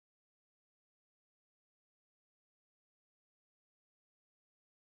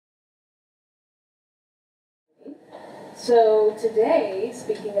So today,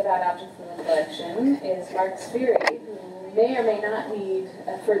 speaking about objects in the collection, is Mark Sfirri, who may or may not need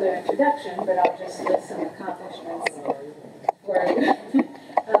a further introduction, but I'll just list some accomplishments for you.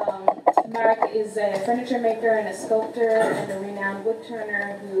 Mark is a furniture maker and a sculptor and a renowned wood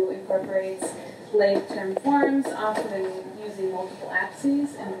turner who incorporates lathe-turned forms, often using multiple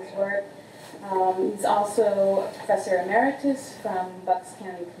axes in his work. He's also a professor emeritus from Bucks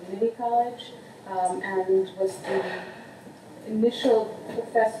County Community College, and was the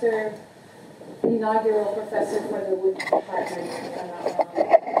inaugural professor for the wood department, if I'm not wrong.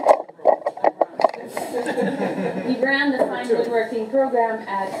 He ran the Fine Woodworking Program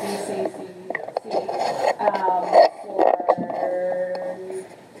at BCCC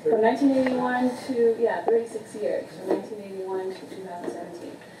from 1981 to, 36 years, from 1981 to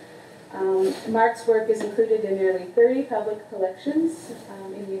 2017. Mark's work is included in nearly 30 public collections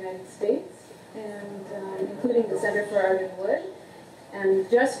in the United States, and including the Center for Art in Wood. And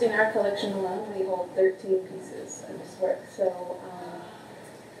just in our collection alone, we hold 13 pieces of his work. So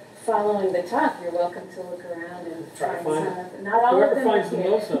following the talk, you're welcome to look around and find some of them. Not all of them finds the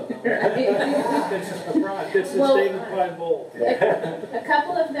most of them. It's the David Pine Bowl. A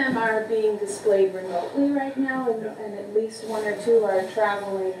couple of them are being displayed remotely right now, and at least one or two are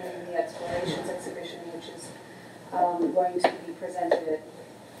traveling in the Explorations exhibition, which is going to be presented at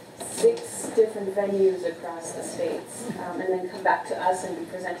 6 different venues across the states, and then come back to us and be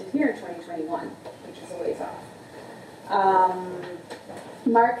presented here in 2021, which is a ways off.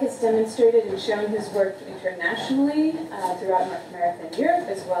 Mark has demonstrated and shown his work internationally throughout North America and Europe,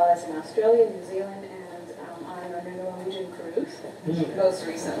 as well as in Australia, New Zealand, and on a Norwegian cruise, most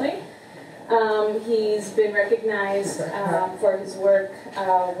recently. He's been recognized for his work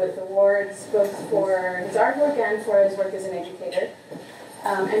with awards, both for his artwork and for his work as an educator.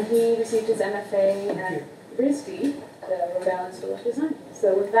 And he received his MFA at RISD, the Rhode Island School of Design.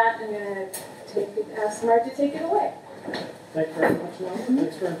 So with that, I'm going to ask Mark to take it away. Thank you very much, Lauren.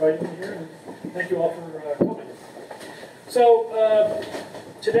 Thanks for inviting me here, and thank you all for coming. So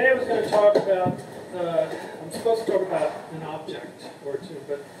today I was going to talk about, I'm supposed to talk about an object or two,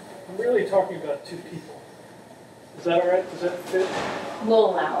 but I'm really talking about 2 people. Is that all right? Does that fit?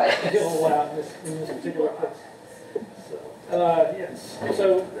 We'll allow it. You'll allow in this particular case. Yes.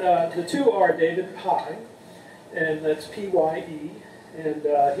 So the 2 are David Pye, and that's P-Y-E, and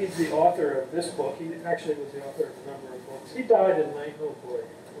he's the author of this book. He actually was the author of a number of books. He died in, when did he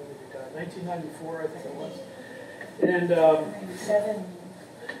die? 1994, I think it was. And 97.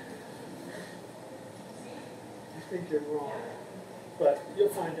 I think you're wrong, but you'll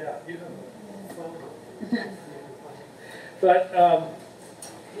find out. You have a phone. But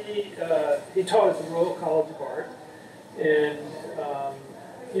he taught at the Royal College of Art. And,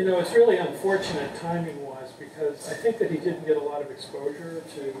 you know, it's really unfortunate timing-wise because I think that he didn't get a lot of exposure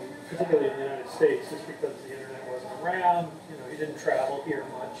to, particularly in the United States, just because the internet wasn't around. You know, he didn't travel here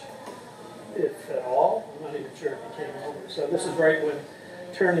much, if at all. I'm not even sure if he came over. So this is right when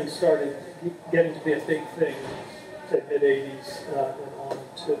turning started getting to be a big thing, say mid-'80s and on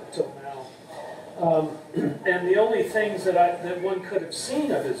till now. And the only things that one could have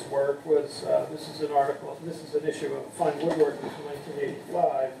seen of his work was, this is an article, this is an issue of Fine Woodworking from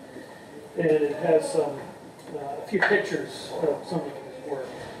 1985, and it has a few pictures of some of his work.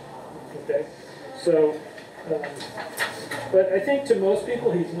 Okay, so, but I think to most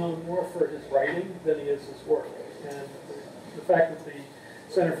people he's known more for his writing than he is his work, and the fact that the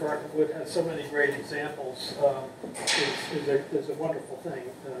Center for Art and Wood has so many great examples is a wonderful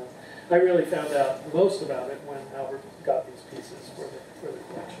thing. I really found out most about it when Albert got these pieces for the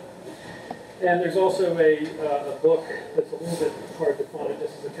collection. And there's also a book that's a little bit hard to find.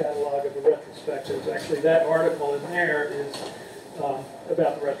 This is a catalog of the retrospectives. Actually, that article in there is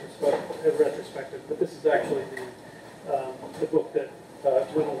about the retrospective, but this is actually the book that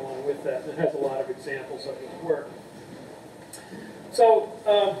went along with that. It has a lot of examples of his work. So,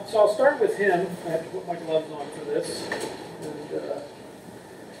 so I'll start with him. I have to put my gloves on for this. And,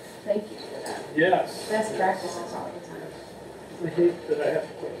 thank you for that. Yes. Best practices all the time. I hate that I have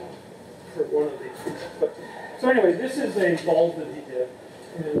to put on for one of these. But, so anyway, this is a bulb that he did.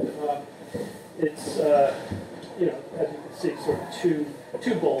 And it's, you know, as you can see, sort of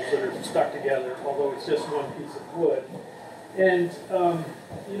two bulbs that are stuck together, although it's just one piece of wood. And,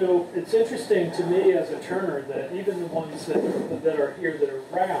 you know, it's interesting to me as a turner that even the ones that are here that are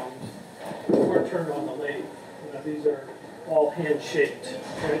round weren't turned on the lathe. You know, these are all hand-shaped,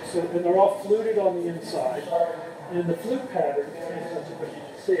 right? So, and they're all fluted on the inside. And the flute pattern, you can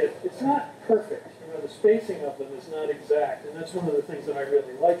see it, it's not perfect. You know, the spacing of them is not exact. And that's one of the things that I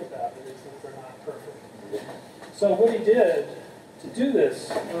really like about it, is that they're not perfect. So what he did to do this,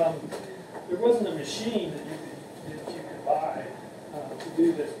 there wasn't a machine that you could buy to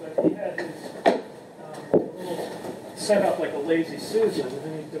do this, but he had his little set up like a lazy Susan,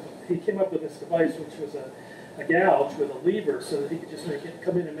 and he came up with this device which was a gouge with a lever so that he could just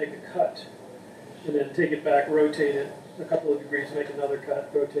come in and make a cut, and then take it back, rotate it a couple of degrees, make another cut,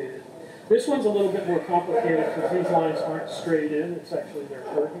 rotate it. This one's a little bit more complicated because these lines aren't straight in, it's actually they're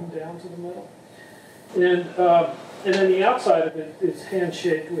curving down to the middle. And then the outside of it is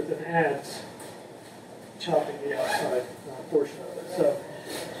hand-shaped with an adze chopping the outside portion of it. So,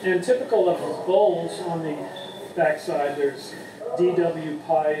 and typical of his bowls on the backside, there's DW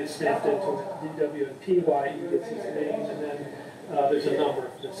pi is stamped into it, DW and PY gets his name, and then there's a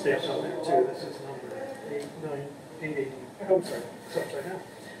number that's stamped on there too. This is number 898. Oh, sorry, it's upside down.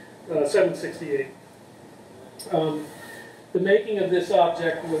 768. The making of this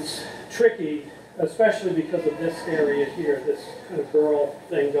object was tricky, especially because of this area here, this kind of burl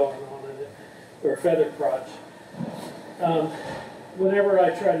thing going on in it, or feather crotch. Whenever I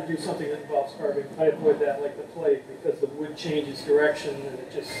try to do something that involves carving, I avoid that like the plague because the wood changes direction and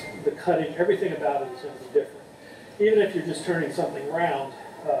it just, the cutting, everything about it is going to be different. Even if you're just turning something round,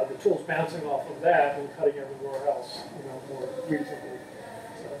 the tool's bouncing off of that and cutting everywhere else, more reasonably.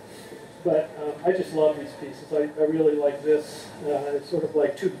 But I just love these pieces. I really like this. It's sort of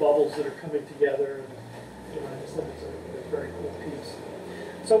like two bubbles that are coming together. And, I just think it's a very cool piece.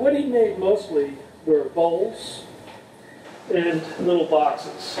 So what he made mostly were bowls and little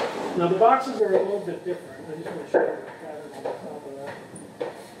boxes. Now the boxes are a little bit different. I just want to show you the pattern on the top of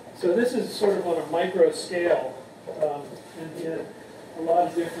that. So this is sort of on a micro scale. And he had a lot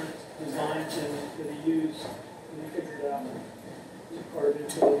of different designs in it that he used. And he figured out to carve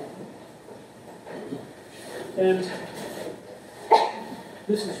into it. And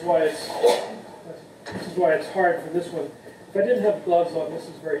this is why it's hard for this one. If I didn't have gloves on, this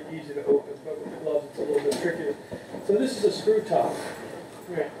is very easy to open, but with the gloves it's a little bit trickier. So this is a screw top.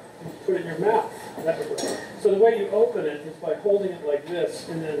 Right. You put it in your mouth. That would work. So the way you open it is by holding it like this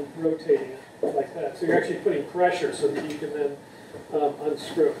and then rotating it like that. So you're actually putting pressure so that you can then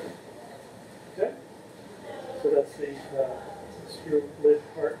unscrew it. Okay? So that's the screw lid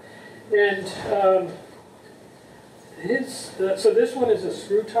part. And so this one is a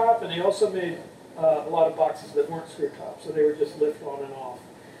screw top, and he also made a lot of boxes that weren't screw tops, so they were just lift on and off.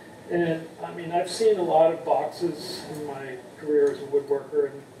 And I mean, I've seen a lot of boxes in my career as a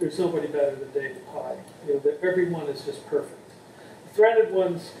woodworker, and there's nobody better than David Pye. Every one is just perfect. The threaded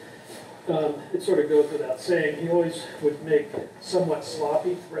ones, it sort of goes without saying, he always would make somewhat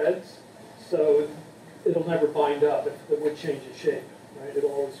sloppy threads, so it'll never bind up if the wood changes shape. Right?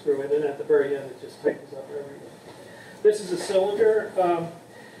 It'll always screw in, and at the very end, it just tightens up everything. This is a cylinder,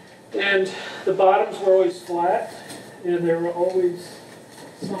 and the bottoms were always flat, and they were always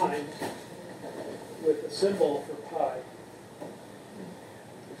signed with a symbol for pi.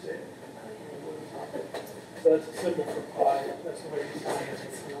 So that's a symbol for pi. That's the way you sign it.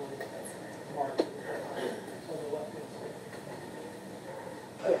 It's the only mark on the left hand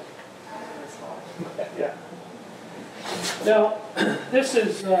side. Yeah. Now, this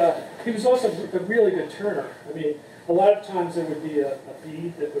is, he was also a really good turner. I mean, a lot of times there would be a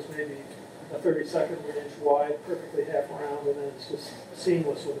bead that was maybe a 32nd of an inch wide, perfectly half round, and then it's just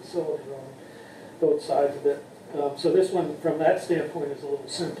seamless with a cylinder on both sides of it. So this one, from that standpoint, is a little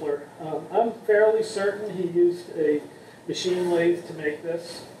simpler. I'm fairly certain he used a machine lathe to make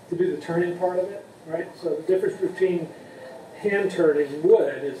this, to do the turning part of it, right? So the difference between hand turning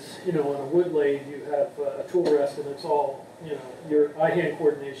wood is, on a wood lathe you have a tool rest and it's all, your eye-hand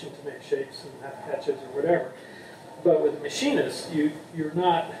coordination to make shapes and have catches or whatever. But with a machinist, you're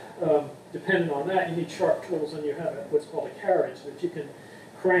not dependent on that. You need sharp tools, and you have what's called a carriage that you can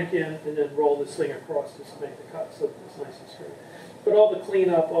crank in and then roll this thing across just to make the cut so that it's nice and straight. But all the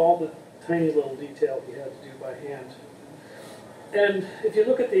cleanup, all the tiny little detail he had to do by hand. And if you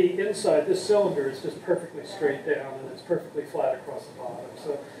look at the inside, this cylinder is just perfectly straight down, and it's perfectly flat across the bottom.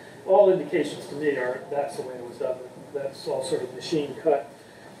 So all indications to me are that's the way it was done. That's all sort of machine cut.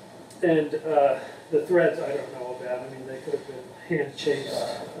 And the threads, I don't know about. I mean, they could have been hand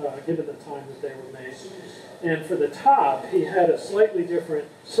chased, given the time that they were made. And for the top, he had a slightly different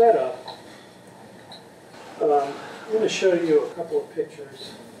setup. I'm going to show you a couple of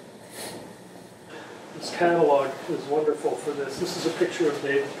pictures. This catalog is wonderful for this. This is a picture of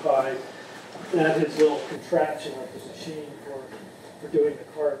David Pye and his little contraption of the machine for doing the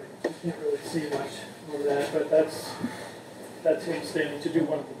carving. You can't really see much of that, but that's him standing to do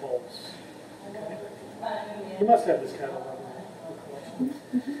one of the bowls. Okay. You must have this catalog in the collection.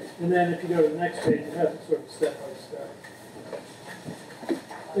 And then if you go to the next page, it has it sort of step by step.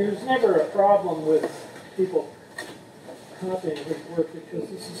 There's never a problem with people copying his work because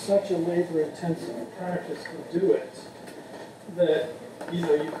this is such a labor-intensive practice to do it that, you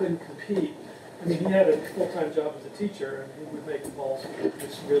know, you couldn't compete. I mean, he had a full-time job as a teacher, and he would make the balls. He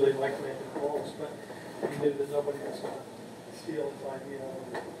just really liked making balls, but he knew that nobody was going to steal his idea.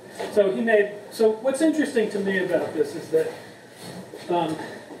 So what's interesting to me about this is that and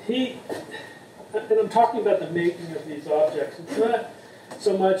I'm talking about the making of these objects. It's not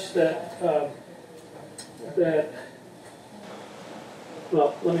so much that,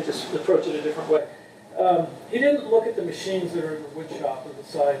 well, let me just approach it a different way. He didn't look at the machines that are in the wood shop and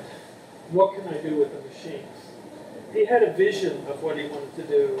decide, what can I do with the machines? He had a vision of what he wanted to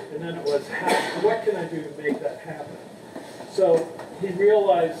do, and then it was, what can I do to make that happen? So he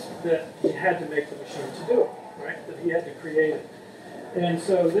realized that he had to make the machine to do it, right? That he had to create it. And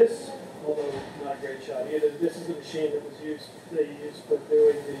so this, although not a great shot either, this is the machine that was used, they used for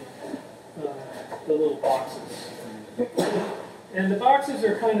doing the little boxes. And the boxes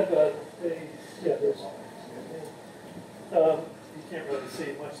are kind of yeah, there's, you can't really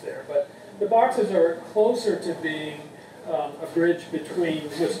see much there, but the boxes are closer to being a bridge between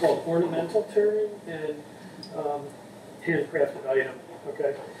what's called ornamental turning and handcrafted item,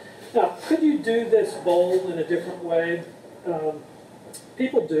 okay? Now, could you do this bowl in a different way?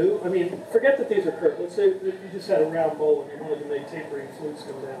 People do. I mean, forget that these are curved. Let's say that you just had a round bowl and you wanted to make tapering flutes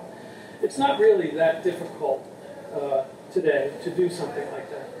come down. It's not really that difficult today to do something like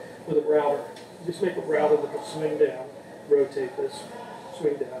that with a router. You just make a router that will swing down, rotate this,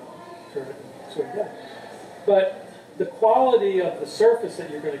 swing down, turn it, and swing down. But the quality of the surface that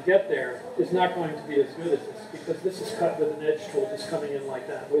you're going to get there is not going to be as good as this, because this is cut with an edge tool just coming in like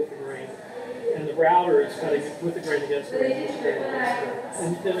that with the grain. And the router is cutting with the grain against the grain, with the grain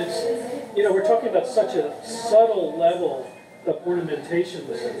against the grain. And it's, you know, we're talking about such a subtle level of ornamentation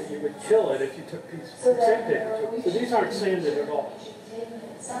there that you would kill it if you took pieces of sandpaper to it. So these aren't sanded at all.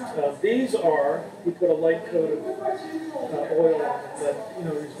 These are, he put a light coat of oil on them, but, you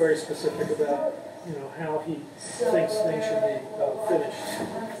know, he's very specific about, you know, how he thinks things should be finished.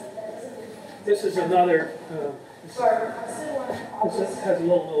 This is another, this has a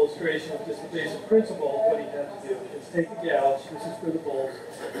little illustration of just the basic principle of what he had to do. Is take a gouge, this is for the bowls,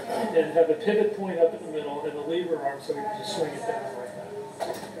 and have a pivot point up in the middle and a lever arm so we can just swing it down like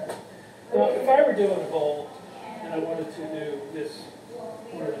that. Now, if I were doing a bowl and I wanted to do this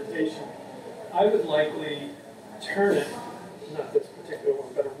ornamentation, I would likely turn it, not this particular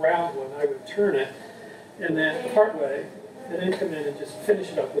one, but a round one, I would turn it, and then part way, and then come in and just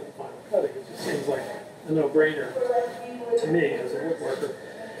finish it up with the final cutting. It just seems like a no-brainer to me as a woodworker.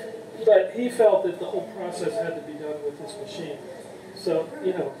 But he felt that the whole process had to be done with this machine. So,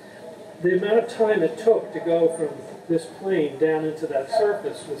 you know, the amount of time it took to go from this plane down into that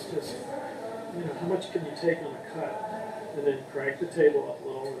surface was just, you know, how much can you take on a cut? And then crank the table up a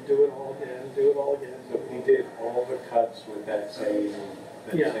little and do it all again, and do it all again. So he did all the cuts with that same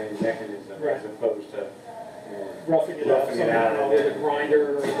mechanism, right, as opposed to roughing it out somehow with a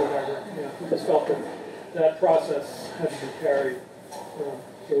grinder or whatever. You know, he just felt that that process had to be carried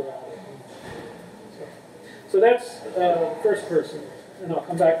throughout. So that's the first person, and I'll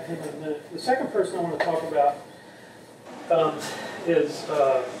come back to him in a minute. The second person I want to talk about is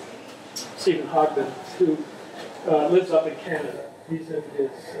Stephen Hogben, who lives up in Canada. He's in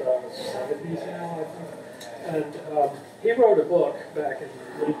his 70s now, I think. And he wrote a book back in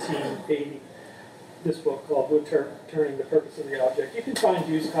 1980, this book called Wood-Turning, the Purpose of the Object. You can find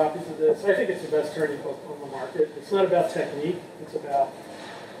used copies of this. I think it's the best turning book on the market. It's not about technique, it's about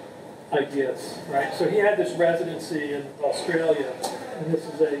ideas, right? So he had this residency in Australia, and this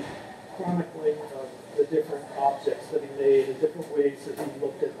is a chronicling of the different objects that he made, the different ways that he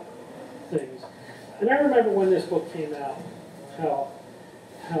looked at things. And I remember when this book came out, how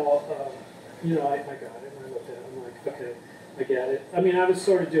you know, I got it, and I looked at it, I'm like, okay, I get it. I mean, I was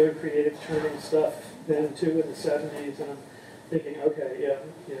sort of doing creative turning stuff then, too, in the 70s, and I'm thinking, okay, yeah,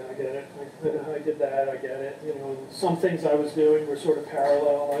 I get it. I know how I did that, I get it. You know, and some things I was doing were sort of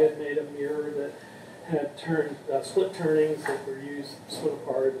parallel. I had made a mirror that had turned, split turnings that were used split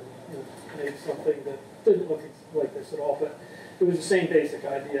apart, and, you know, made something that didn't look like this at all, but it was the same basic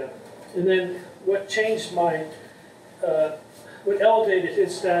idea. And then what changed my, what elevated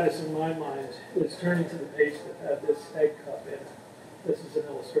his status in my mind was turning to the page that had this egg cup in it. This is an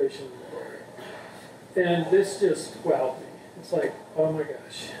illustration of the book. And this just wowed me. It's like, oh my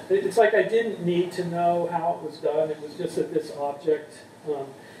gosh. It's like I didn't need to know how it was done. It was just that this object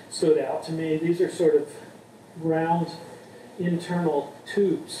stood out to me. These are sort of round, internal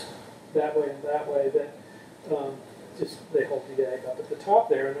tubes that way and that way that just they hold the egg up at the top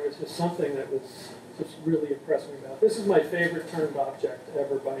there, and there was just something that was just really impressed me about. This is my favorite turned object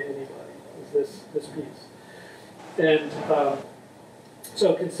ever by anybody, is this piece. And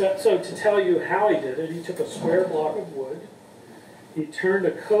so to tell you how he did it, he took a square block of wood, he turned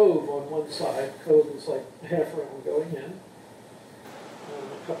a cove on one side, cove is like half round going in,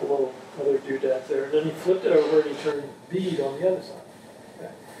 a couple little other doodads there, and then he flipped it over and he turned bead on the other side.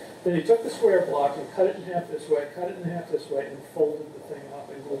 Okay. Then he took the square block and cut it in half this way, cut it in half this way, and folded the thing up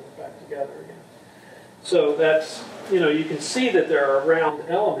and glued it back together again. So that's, you can see that there are rounded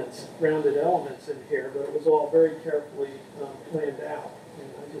elements in here, but it was all very carefully planned out. And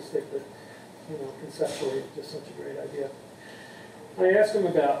I just think that, conceptually, it's just such a great idea. I asked him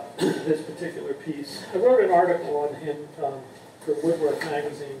about this particular piece. I wrote an article on him for Woodwork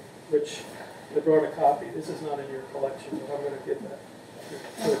magazine, which I brought a copy. This is not in your collection, but I'm going to give that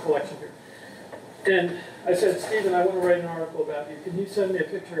to the collection here. And I said, Stephen, I want to write an article about you. Can you send me a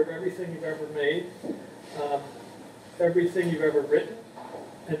picture of everything you've ever made, everything you've ever written,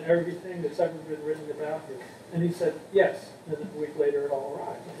 and everything that's ever been written about you? And he said, yes. And a week later, it all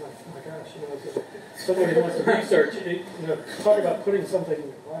arrived. I'm like, oh my gosh, somebody wants to research. Talk about putting something in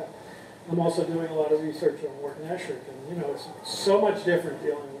your lap. I'm also doing a lot of research on Morton Escher, and it's so much different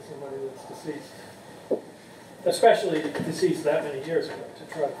dealing with somebody that's deceased, especially deceased that many years ago, to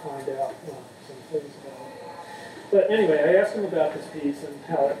try to find out some things about it. But anyway, I asked him about this piece and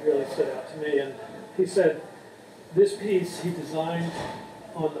how it really stood out to me, and he said this piece he designed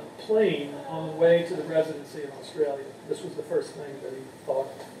on the plane on the way to the residency in Australia. This was the first thing that he thought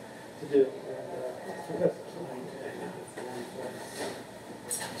to do. And,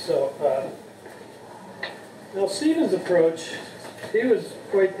 so now Stephen's approach, he was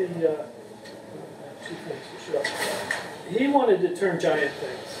quite the, two things to show. He wanted to turn giant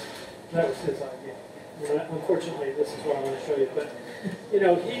things. That was his idea. Unfortunately, this is what I want to show you. But,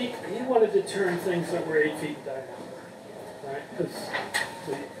 he wanted to turn things that were 8 feet in diameter, right? Because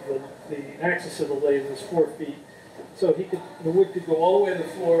the axis of the lathe was 4 feet. So the wood could go all the way to the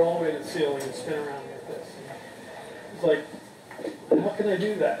floor, all the way to the ceiling, and spin around like this. It's like, how can I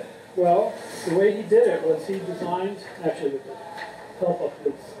do that? Well, the way he did it was he designed, actually with the help of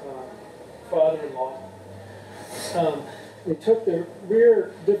his father-in-law, they took the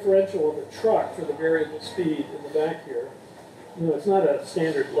rear differential of a truck for the variable speed in the back here. It's not a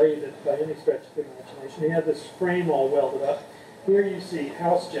standard lathe by any stretch of the imagination. He had this frame all welded up. Here you see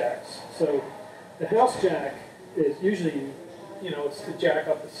house jacks. So the house jack is usually, it's to jack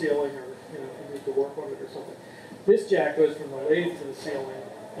up the ceiling, or, if you need to work on it or something. This jack goes from the lathe to the ceiling,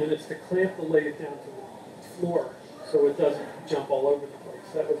 and it's to clamp the lathe down to the floor so it doesn't jump all over the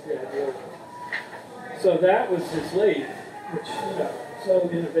place. That was the idea. So that was his lathe, which, so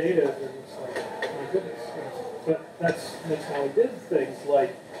innovative, and it's like, my goodness. But that's how he did things.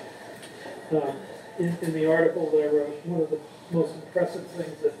 Like, in the article that I wrote, one of the most impressive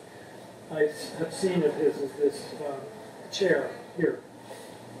things that I have seen of his is this chair here.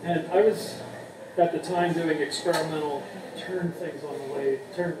 And I was, at the time, doing experimental turn things on the lathe,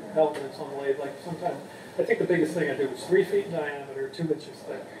 turn elements on the lathe. Like sometimes, I think the biggest thing I did was 3 feet in diameter, 2 inches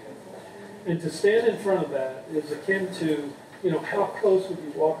thick. And to stand in front of that is akin to, how close would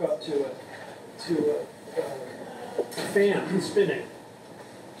you walk up to a fan spinning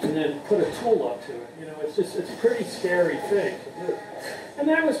and then put a tool up to it? It's a pretty scary thing to do. And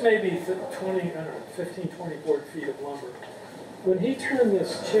that was maybe 15, 24 feet of lumber. When he turned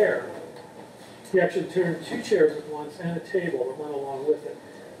this chair, he actually turned 2 chairs at once and a table that went along with it.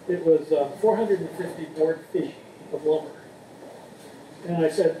 It was 450 board feet of lumber. And I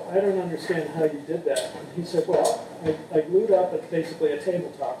said, I don't understand how you did that. And he said, well, I glued up basically a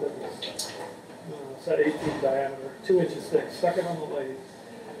tabletop that was set 8 feet in diameter, 2 inches thick, stuck it on the lathe.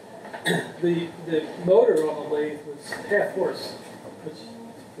 The motor on the lathe was half horse, which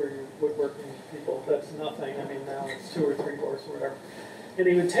for you woodworking people, that's nothing. I mean, now it's 2 or 3 horse or whatever. And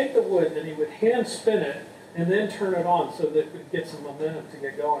he would take the wood and he would hand spin it and then turn it on so that it would get some momentum to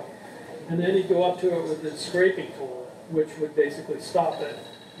get going. And then he'd go up to it with his scraping tool, which would basically stop it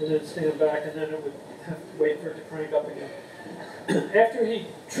and then stand back, and then it would have to wait for it to crank up again. After he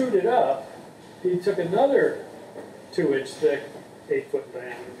trued it up, he took another 2-inch thick, 8-foot in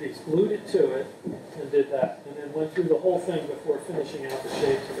diameter piece, glued it to it, and did that, and then went through the whole thing before finishing out the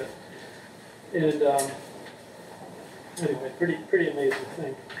shapes of it. And anyway, pretty amazing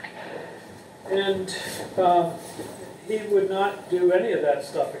thing. And he would not do any of that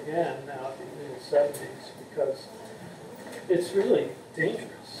stuff again now in his 70s because it's really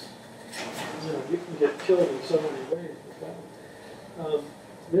dangerous. You can get killed in so many ways with that.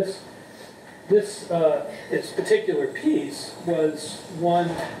 This particular piece was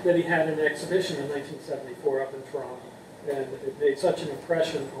one that he had in an exhibition in 1974 up in Toronto, and it made such an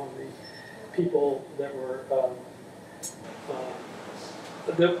impression on the people that were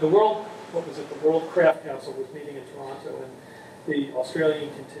the World. What was it? The World Craft Council was meeting in Toronto, and the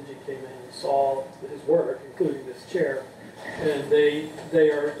Australian contingent came in and saw his work, including this chair, and they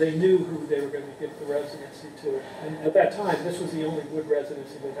knew who they were going to give the residency to. And at that time, this was the only wood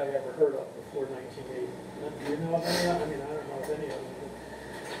residency that I ever heard of before 1980. Do you know of any? I mean, I don't know of any of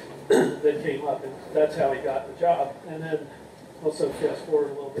them that came up, and that's how he got the job. And then also fast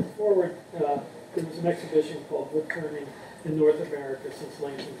forward a little bit forward, there was an exhibition called Wood Turning in North America since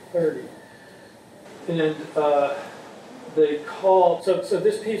 1930, and they called. So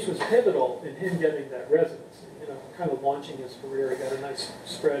this piece was pivotal in him getting that residency. Kind of launching his career. He got a nice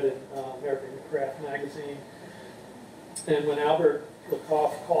spread in American Craft magazine. And when Albert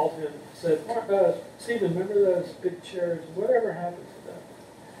Lecoff called him, said, Stephen, remember those big chairs? Whatever happened to them?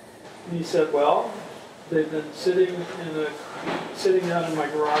 And he said, well, they've been sitting out in my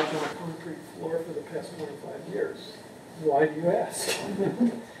garage on a concrete floor for the past 25 years. Why do you ask?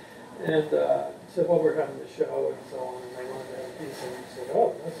 And said, well, we're having a show and so on, and they wanted to have a piece. And he said,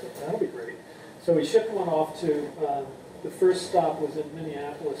 oh, that'll be great. So we shipped one off to, the first stop was in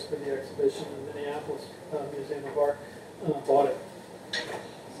Minneapolis for the exhibition, and the Minneapolis Museum of Art bought it.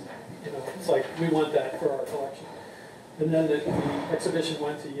 It's like, we want that for our collection. And then the exhibition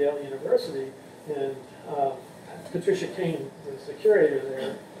went to Yale University, and Patricia Kane was the curator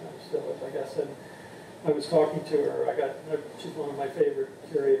there, still is, I guess, and I was talking to her. She's one of my favorite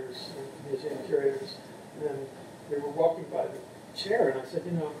curators, museum curators, and we were walking by the chair, and I said,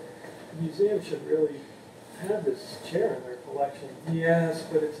 the museum should really have this chair in their collection. Yes,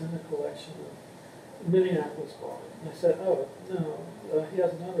 but it's in the collection of Minneapolis bought it. And I said, oh, no, he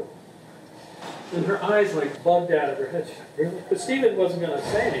has another one. And her eyes like bugged out of her head. She said, really? But Stephen wasn't going to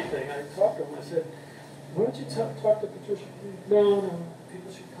say anything. I talked to him. I said, why don't you talk to Patricia? No,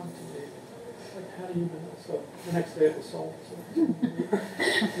 people should come to me. Like, how do you know? So the next day it was sold.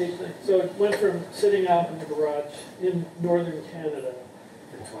 So it went from sitting out in the garage in northern Canada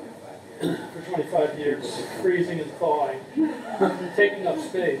for 25 years, freezing and thawing, taking up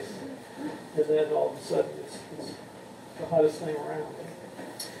space, and then all of a sudden it's the hottest thing around.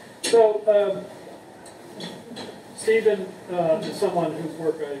 So Stephen is someone whose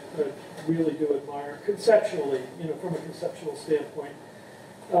work I really do admire conceptually, from a conceptual standpoint.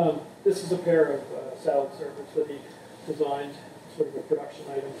 This is a pair of salad servers that he designed, sort of a production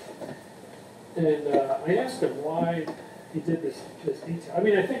item. And I asked him why he did this detail. I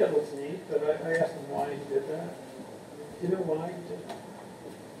mean, I think it looks neat, but I asked him why he did that. Do you know why he did it?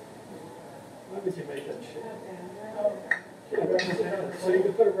 Why would you make that shape? So you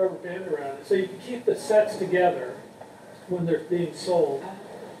can put a rubber band around it. So you can keep the sets together when they're being sold.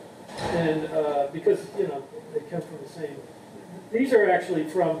 And because, they come from the same. These are actually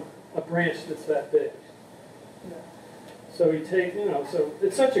from a branch that's that big. So we take, so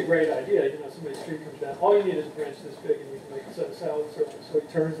it's such a great idea, somebody's tree comes down, all you need is a branch this big and you can make a set of salad servers. So he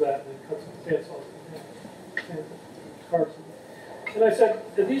turns that and then cuts the pencils and carves them. And I said,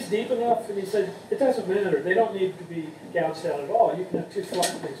 are these deep enough? And he said, it doesn't matter. They don't need to be gouged out at all. You can have two flat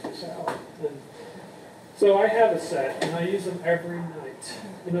things for salad. And so I have a set and I use them every night.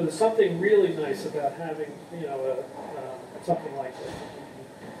 There's something really nice about having, something like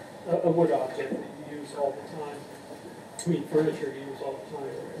that, a wood object that you use all the time. Furniture you use all the time.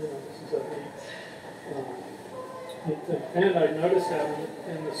 This is a neat thing. And I noticed that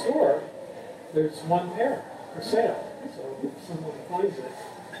in the store, there's one pair for sale. So if someone finds it.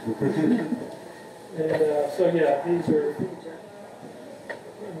 And so yeah, these are, I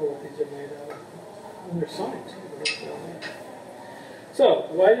don't know what these are made out of. And they're signed. So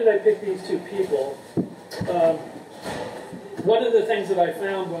why did I pick these two people? One of the things that I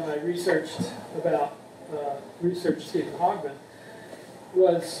found when I researched Stephen Hogman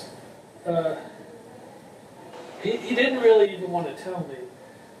was he didn't really even want to tell me,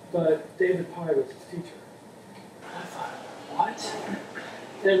 but David Pye was his teacher. I thought, what?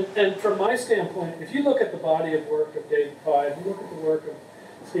 And from my standpoint, if you look at the body of work of David Pye, if you look at the work of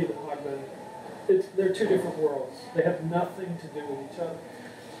Stephen Hogman, they're two different worlds. They have nothing to do with each other,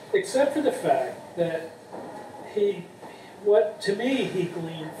 except for the fact that to me, he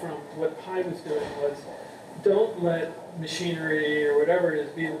gleaned from what Pye was doing was, don't let machinery or whatever it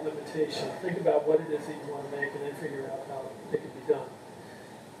is be the limitation. Think about what it is that you want to make and then figure out how it can be done.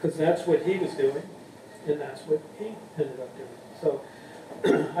 Because that's what he was doing, and that's what he ended up doing. So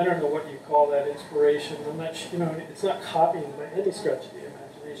I don't know what you call that, inspiration. I'm not, it's not copying by any stretch of the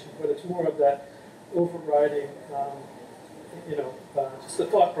imagination, but it's more of that overriding, just the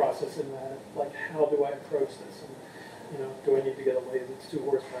thought process in that, like, how do I approach this? And, do I need to get a lathe that's 2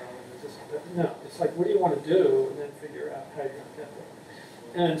 horsepower? No, it's like, what do you want to do, and then figure out how you're going to get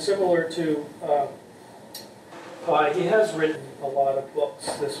there. And similar to, he has written a lot of books.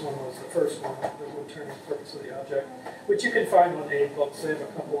 This one was the first one, The Wood-Turning Purpose of the Object, which you can find on Aid Books. They have a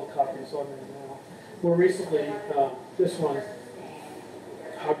couple of copies on there now. More recently, this one,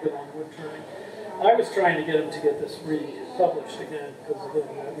 Ogden on Wood Turning. I was trying to get him to get this republished again, because again,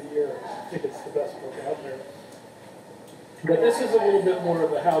 every year I think it's the best book out there. But this is a little bit more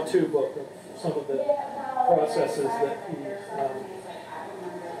of a how-to book of some of the processes that he,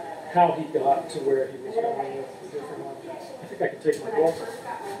 how he got to where he was going with the different objects. I think I can take my gloves off,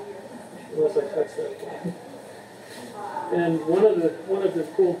 unless I touch that. And one of the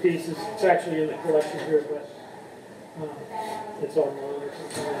cool pieces, it's actually in the collection here, but it's on loan or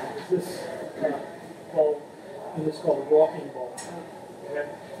something. Is this ball, and it's called a walking ball. Okay?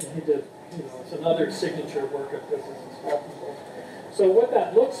 And he did, it's another signature work of his, is this walking ball. So what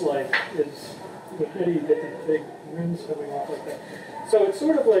that looks like is, how do you get the big rims coming off like that? So it's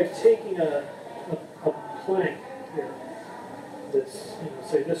sort of like taking a plank here that's,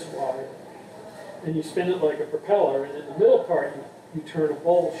 say this wide, and you spin it like a propeller, and in the middle part you turn a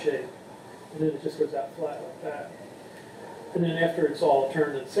bowl shape, and then it just goes out flat like that. And then after it's all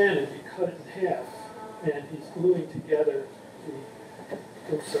turned and sanded, you cut it in half, and he's gluing together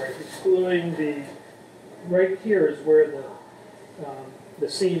he's gluing right here is where the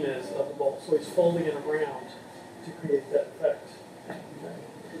seam is of the bowl. So he's folding it around to create that effect.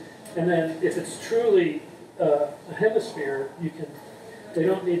 And then if it's truly a hemisphere, they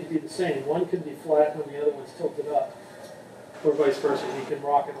don't need to be the same. One can be flat when the other one's tilted up, or vice versa. You can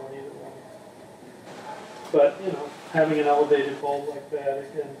rock it on either one. But, having an elevated bulb like that,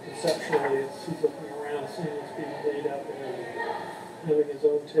 again, conceptually, he's looking around, seeing what's being laid out there, and having his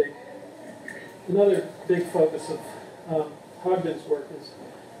own take. Another big focus of Ogden's work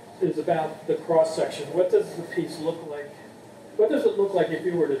is about the cross-section. What does the piece look like? What does it look like if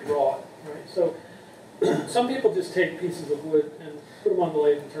you were to draw it? Right? So some people just take pieces of wood and put them on the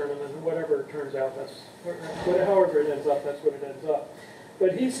lathe and turn them, and whatever it turns out, however it ends up, that's what it ends up.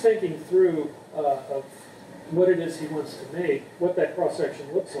 But he's thinking through of what it is he wants to make, what that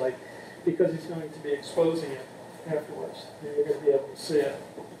cross-section looks like, because he's going to be exposing it afterwards. And you're going to be able to see it.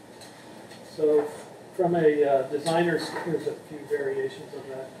 So from a designer's, here's a few variations of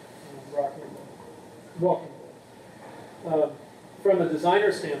that walking board. From a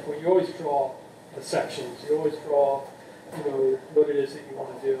designer standpoint, you always draw the sections. You always draw, what it is that you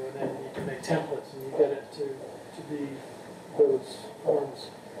want to do, and then you can make templates and you get it to be those forms.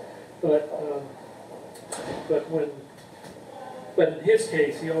 But in his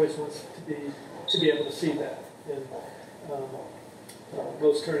case, he always wants to be able to see that. And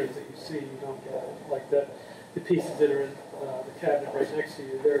most turnings that you see, you don't get it. Like that, the pieces that are in the cabinet right next to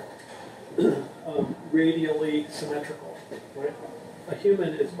you, they're radially symmetrical, right? A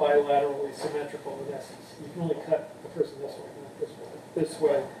human is bilaterally symmetrical in essence. You can only cut a person this way, not this way. This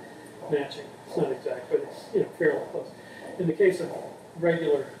way, matching. It's not exact, but it's fairly close. In the case of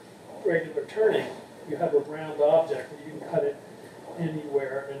regular turning, you have a round object and you can cut it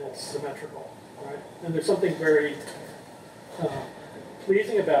anywhere and it's symmetrical, right? And there's something very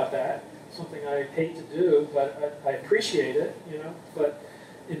pleasing about that. Something I hate to do, but I appreciate it, But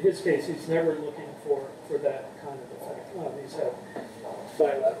in his case, he's never looking for that kind of effect. Well, these have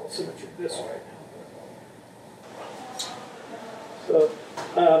bilateral symmetry this way. So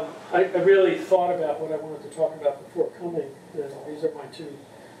I really thought about what I wanted to talk about before coming. These are my 2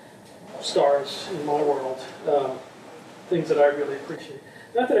 stars in my world, things that I really appreciate.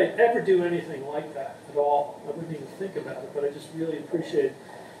 Not that I ever do anything like that at all. I wouldn't even think about it, but I just really appreciate,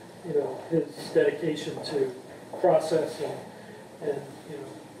 his dedication to process and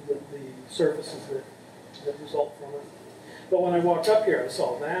the surfaces that result from it. But when I walked up here, I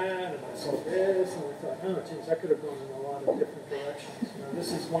saw that, and I saw this, and I thought, oh, geez, I could have gone in a lot of different directions.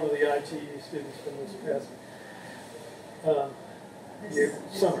 This is one of the ITE students from this past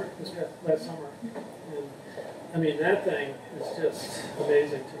last summer. And that thing is just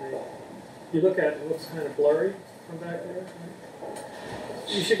amazing to me. You look at it, it looks kind of blurry from back there.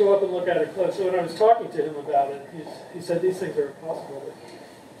 You should go up and look at it close. So when I was talking to him about it, he said these things are impossible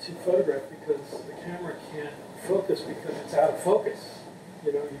to photograph because the camera can't focus because it's out of focus.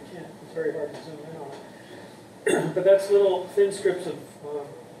 You can't, it's very hard to zoom in on it. But that's little thin strips of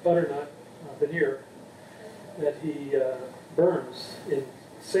butternut veneer that he burns in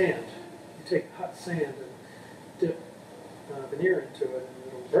sand. You take hot sand and dip veneer into it and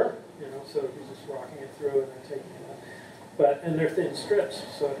it'll burn, so he's just rocking it through and then taking it out. And they're thin strips,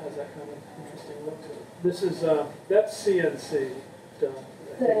 so it has that kind of interesting look to it. This is, that's CNC done.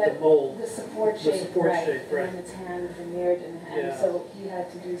 I think the mold. The support shape, and it's hand veneered and so he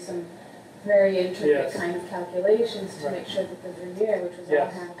had to do some very intricate kind of calculations to make sure that the veneer, which was all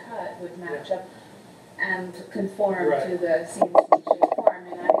hand cut, would match up and conform to the CNC shape form.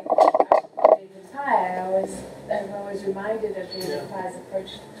 And David Pye, I'm always reminded of David Pye's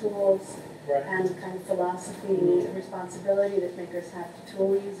approach to tools and kind of philosophy, responsibility that makers have to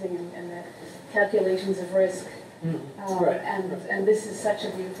tool using and the calculations of risk. And this is such a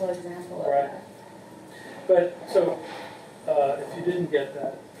beautiful example of that. But so, if you didn't get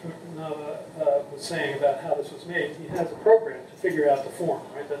that, Nava was saying about how this was made, he has a program to figure out the form,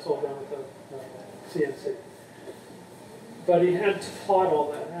 right? That's all done with the CNC. But he had to plot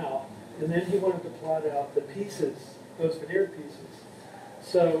all that out, and then he wanted to plot out the pieces, those veneered pieces.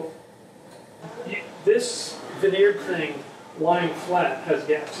 So this veneered thing lying flat has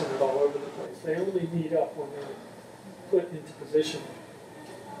gaps in it all over the place. They only meet up when they're put into position.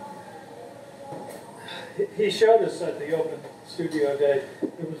 He showed us at the open studio day,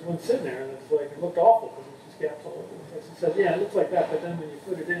 there was one sitting there and it looked awful because it was just gaps all over the place. He said, yeah, it looks like that, but then when you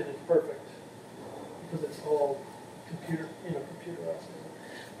put it in, it's perfect because it's all computerized.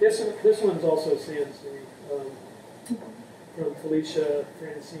 This one's also CNC from Felicia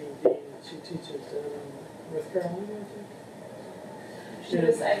Francine Dean. She teaches in North Carolina, I think. She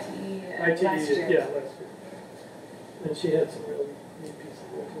was ITE last year. Yeah, last year. And she had some really neat pieces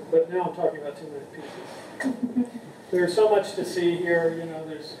there too. But now I'm talking about too many pieces. There's so much to see here.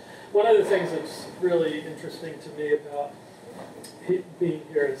 There's one of the things that's really interesting to me about being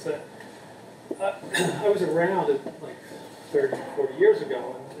here is that I was around it like 30, 40 years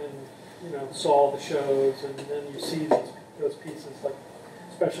ago and saw the shows, and then you see those pieces, like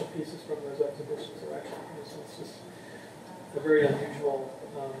special pieces from those exhibitions are actually, it's just a very unusual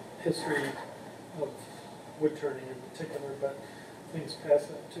history of wood turning in particular, but things past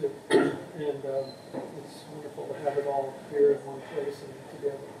that too. And it's wonderful to have it all here in one place and to be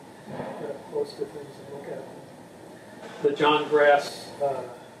able to get up close to things and look at them. The John Grass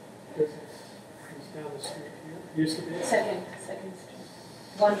business is down the street here. Used to be. Second street.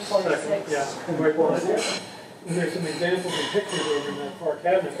 146. Yeah, right behind here. And there's some examples and pictures over in that far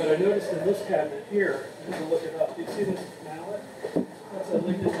cabinet, but I noticed in this cabinet here, I'm going to look it up. Do you see this mallet? That's a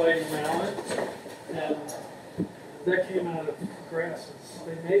lignite lighting mallet, and that came out of grasses.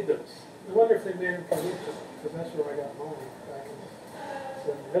 They made those. I wonder if they made them for wood, because that's where I got mine back in. So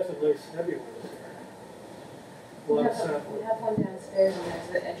that's a nice heavy one. We have one downstairs, and there's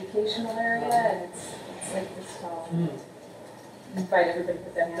an educational area, and it's like this tall. Invite everybody to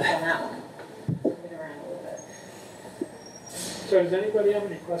put their hands on that one. Move it around a little bit. So does anybody have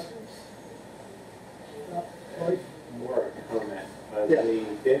any questions? More a comment. The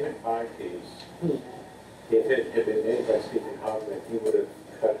David Pye piece, if it had been made by Stephen Hogman, he would have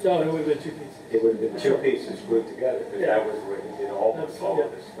cut. No, it would have been two pieces. It would have been two pieces glued together, because that was where he did almost all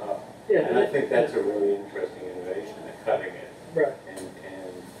of this stuff. Yeah, and I think that's a really interesting innovation, cutting it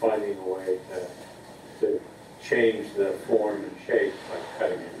and finding a way to change the form and shape, like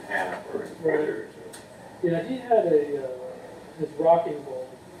cutting it in half or in quarters. Yeah, he had his rocking bowl,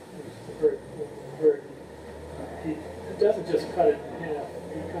 which is very it doesn't just cut it in half,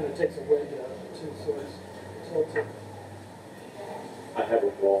 he kind of takes a wedge out of it too, so it's tilted. I have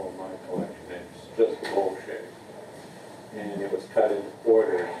a bowl in my collection, it's just a bowl shape. And it was cut into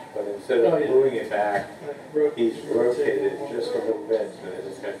quarters, but instead of gluing it back, he's rotated just a little bit so that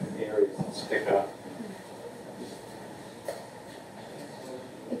it's got areas that stick up.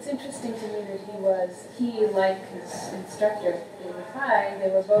 It's interesting to me that he like his instructor, David Pye, they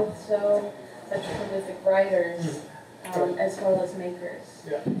were both such prolific writers, as well as makers.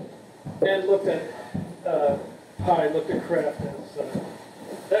 Yeah. And looked at craft as,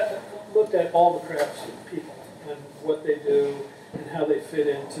 looked at all the crafts people and what they do and how they fit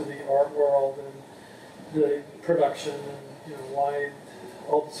into the art world and the production and why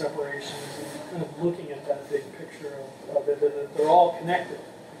all the separations and kind of looking at that big picture of it, and they're all connected.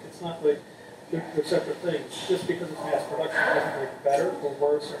 It's not like they're separate things. Just because it's mass production doesn't make it better or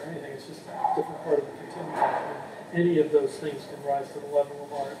worse or anything. It's just a different part of the continuum. And any of those things can rise to the level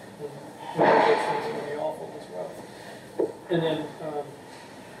of art, and any of those things can be awful as well. And then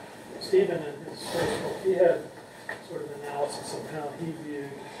Stephen in his first book, he had sort of analysis of how he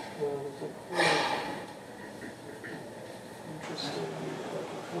viewed interesting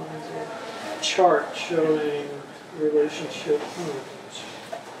chart showing relationship.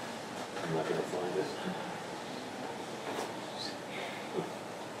 I'm not going to find it.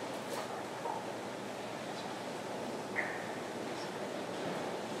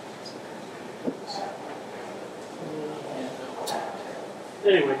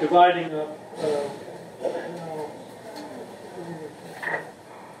 Anyway, dividing up.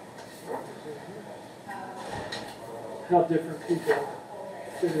 How different people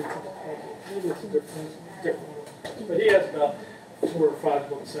fit into the puzzle. Maybe it's a different one. But he has about 4 or 5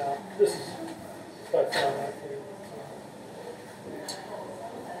 books out. This is by far my favorite.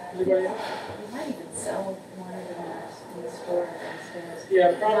 Anybody else? You might even sell one of them in the store downstairs.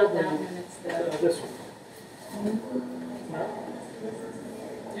 Yeah, Not probably that one, it's the... this one. No?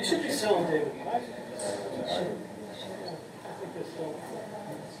 You should be selling David Pike. I think it's still.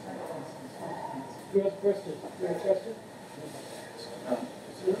 Who has a question? You have a question?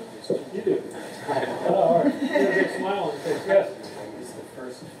 You do. Oh, all right. You have a big smile on your face. Yes. It's the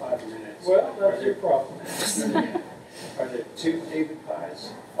first 5 minutes. Well, that's your problem. Are there 2 David Pies,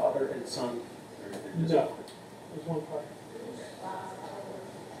 father and son? No. There's one Pike.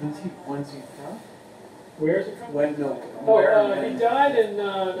 When's he from? Where is it from? When, no. Oh, he died in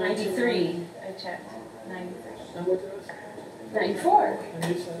 93. I checked. 93. And what was it? 94. And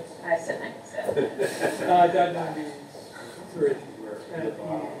you said? I said 97. I died in 93. And he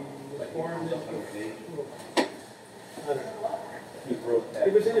was born in, I don't know. He wrote that.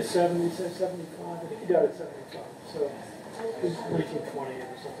 He was in his 70s, 75. I think he died at 75. So it was 1920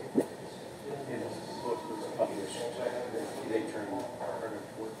 or something. And his book was published. They turned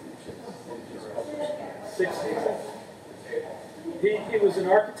published. 60s. He was an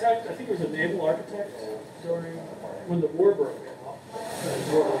architect. I think he was a naval architect during when the war broke out,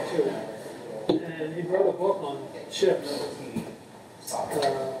 World War II. And he wrote a book on ships.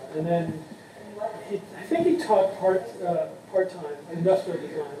 And then I think he taught part-time industrial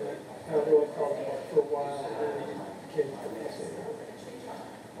design at Royal College for a while, and then he became a professor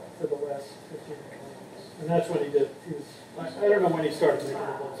for the last 15 or 20 years. And that's when he was, I don't know when he started making the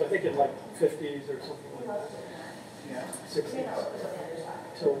books. I think in like 50s or something like that. 60s.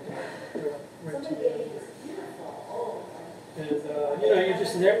 So right to the end. And you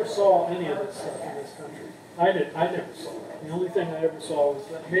just never saw any of this stuff in this country. I never saw it. The only thing I ever saw was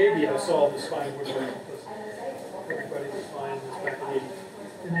that maybe I saw this Fine Woodworking because everybody was buying this back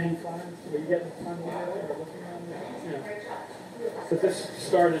in 85. Were you getting Fine Woodworking or looking around there? Yeah. But this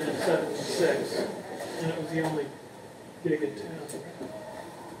started in 76, and it was the only gig in town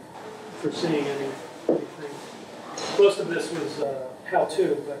for seeing anything. Most of this was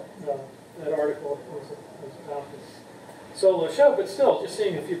how-to, but that article was about this solo show. But still, just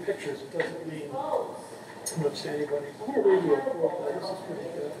seeing a few pictures, it doesn't mean much to anybody. I'm going to read you a quote, though. This is pretty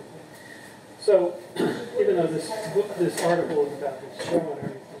good. So, even though this article is about this show and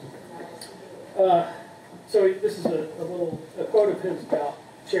everything, so this is a quote of his about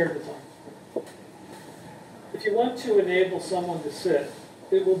chair design. If you want to enable someone to sit,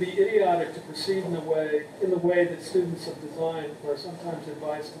 it will be idiotic to proceed in the way that students of design are sometimes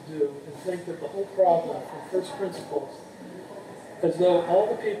advised to do, and think that the whole problem from first principles, as though all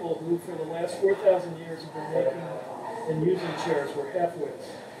the people who for the last 4,000 years have been making and using chairs were half-wits.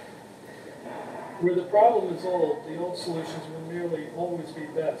 Where the problem is old, the old solutions will nearly always be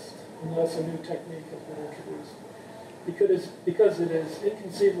best, unless a new technique has been introduced. Because it is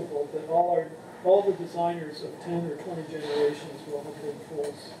inconceivable that all the designers of 10 or 20 generations will have been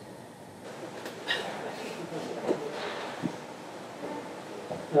fools.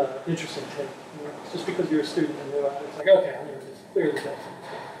 Interesting take. Just because you're a student and it's like, okay, I know this. Clearly that's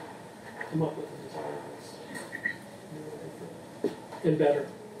come up with a design that's and better.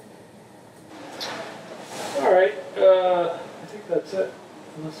 All right, I think that's it.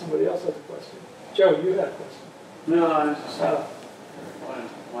 Unless somebody else has a question. Joe, you had a question. No, I was just wanted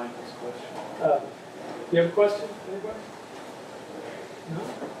Michael's question. You have a question? Anybody? No?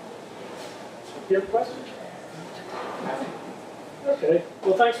 You have a question? Okay.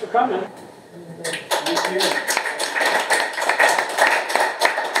 Well, thanks for coming. Thank you.